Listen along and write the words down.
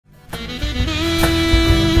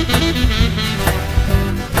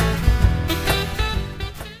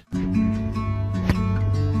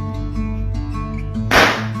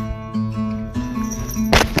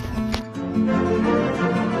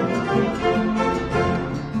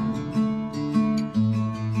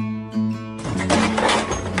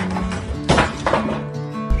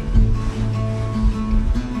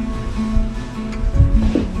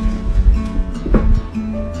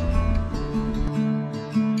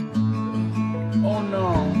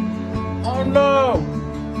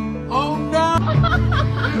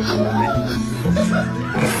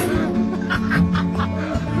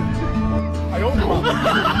哎呦我的妈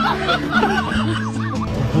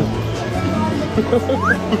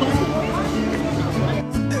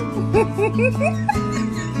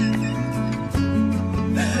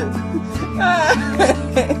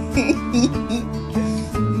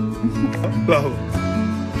！لحظة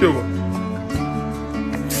شوفوا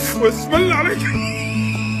بسم الله عليك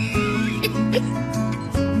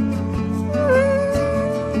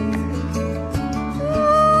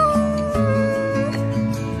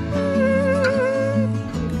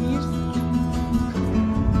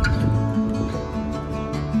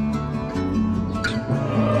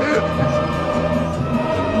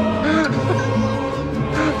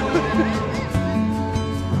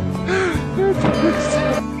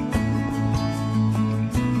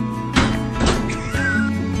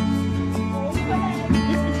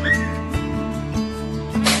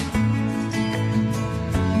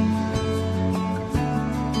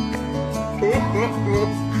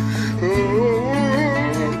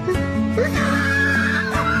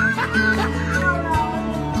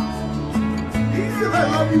I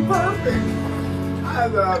love you perfect. I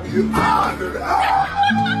love you.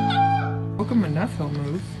 Welcome enough, he'll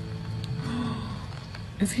move.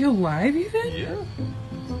 Is he alive even? Yeah.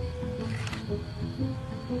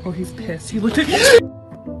 Oh, he's pissed. He looked at me.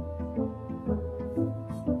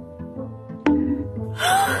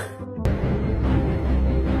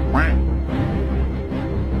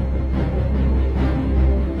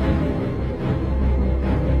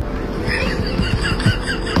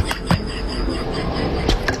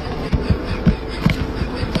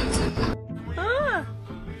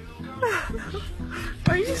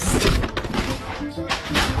 Are you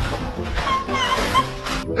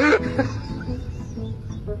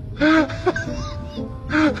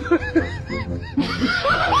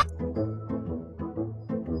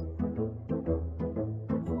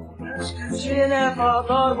شينا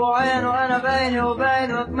فضرب عين وانا بيني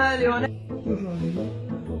وبينك مليون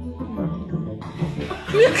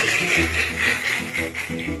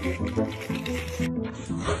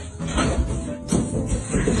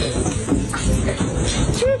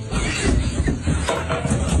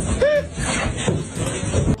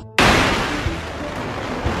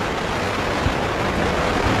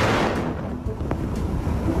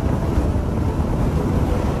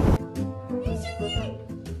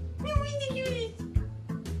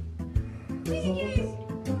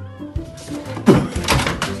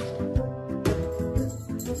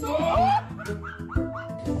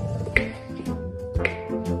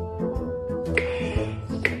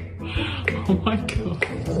Oh my god.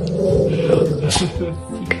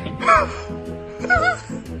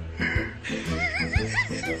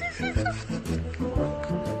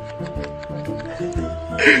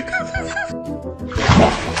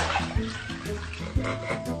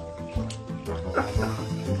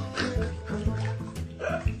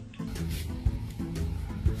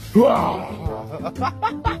 Wow.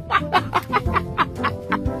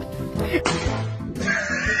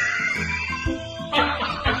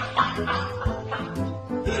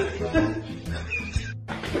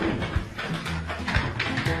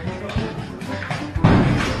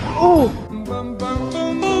 Oh!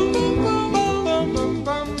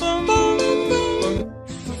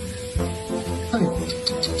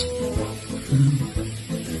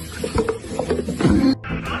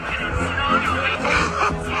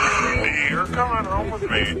 You're coming home with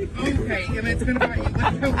me. Okay, and it's gonna bite you.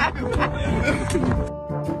 Let's go.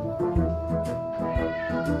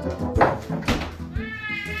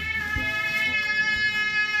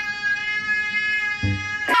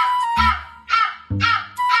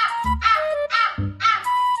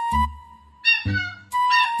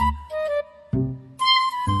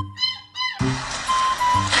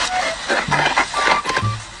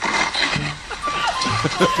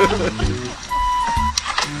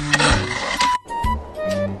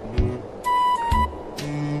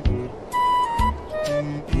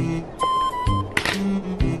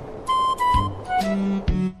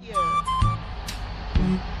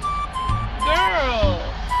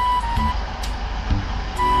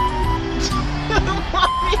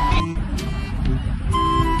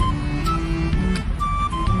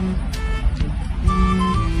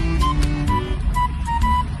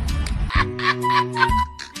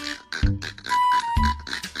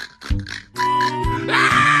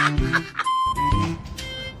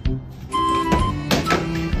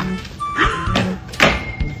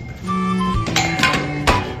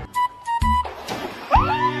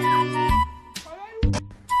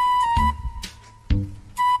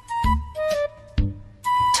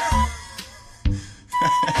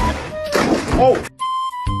 Oh!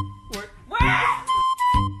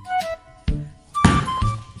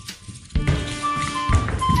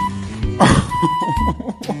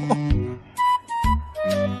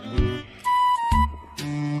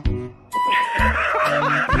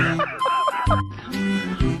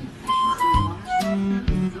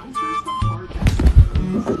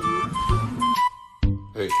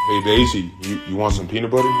 Hey Daisy, you want some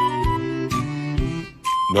peanut butter?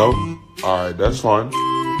 No? Alright, that's fine.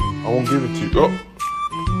 I won't give it to you. Oh!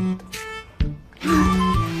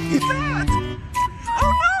 It's not!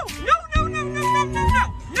 Oh no! No, no, no, no, no, no, no!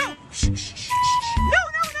 No! Shh, shh, shh, shh. No,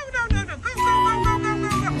 no, no, no, no, no! Go, go, go, go, go,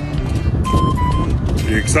 go, go!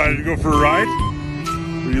 Are you excited to go for a ride?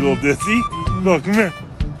 Are you a little ditzy? No, come here.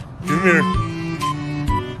 Come here.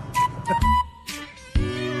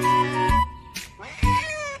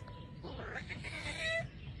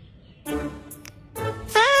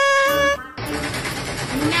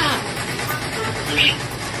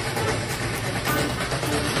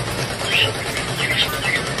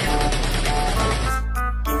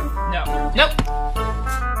 No. Nope.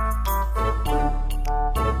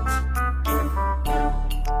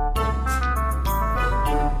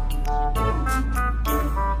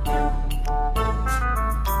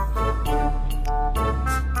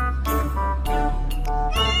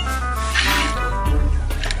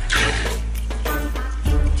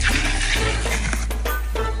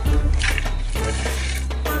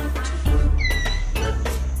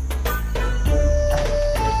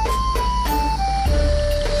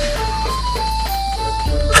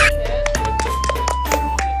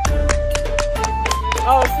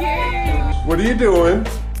 What are you doing?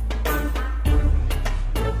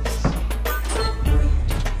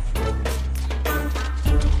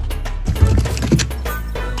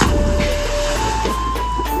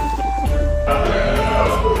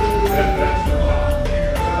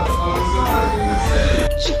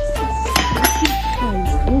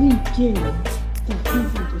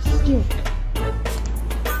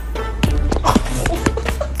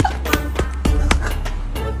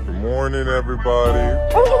 Good morning, everybody.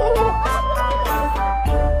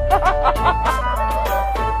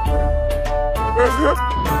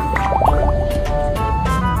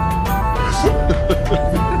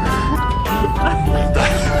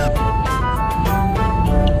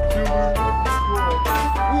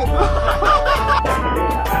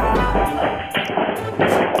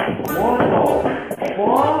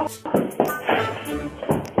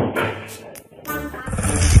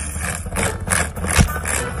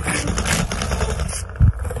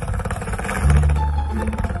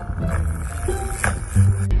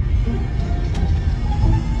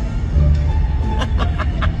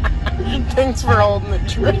 Thanks for holding the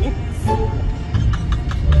drinks.